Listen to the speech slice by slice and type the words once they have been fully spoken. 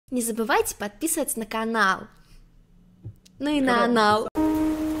Не забывайте подписываться на канал. Ну и на анал.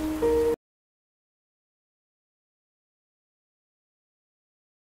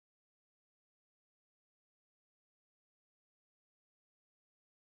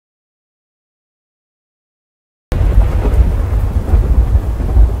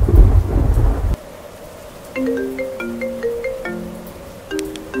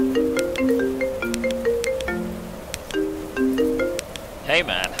 Hey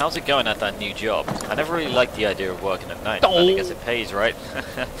man, how's it going at that new job? I never really liked the idea of working at night, but I guess it pays, right?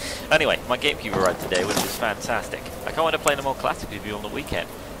 Anyway, my GameCube arrived today, which is fantastic. I can't wait to play the more classic with you on the weekend.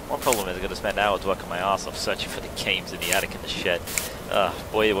 One problem is I'm going to spend hours working my ass off searching for the games in the attic in the shed.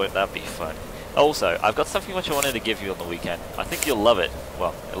 Boy, won't that be fun. Also, I've got something which I wanted to give you on the weekend. I think you'll love it.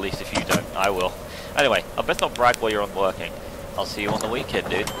 Well, at least if you don't, I will. Anyway, I best not brag while you're on working. I'll see you on the weekend,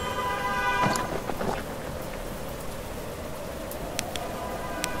 dude.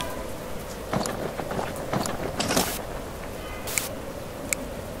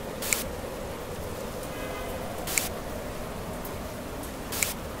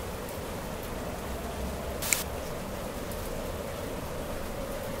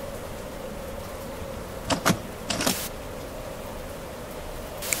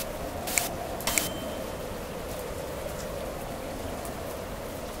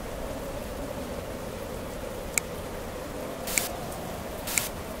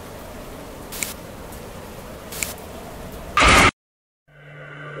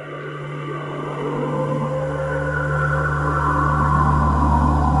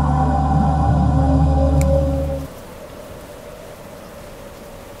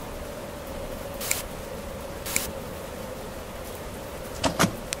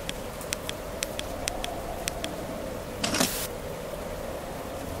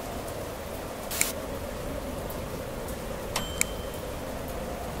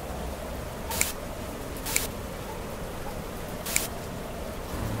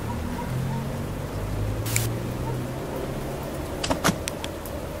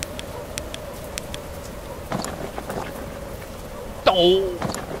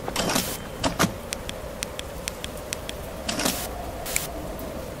 Oh!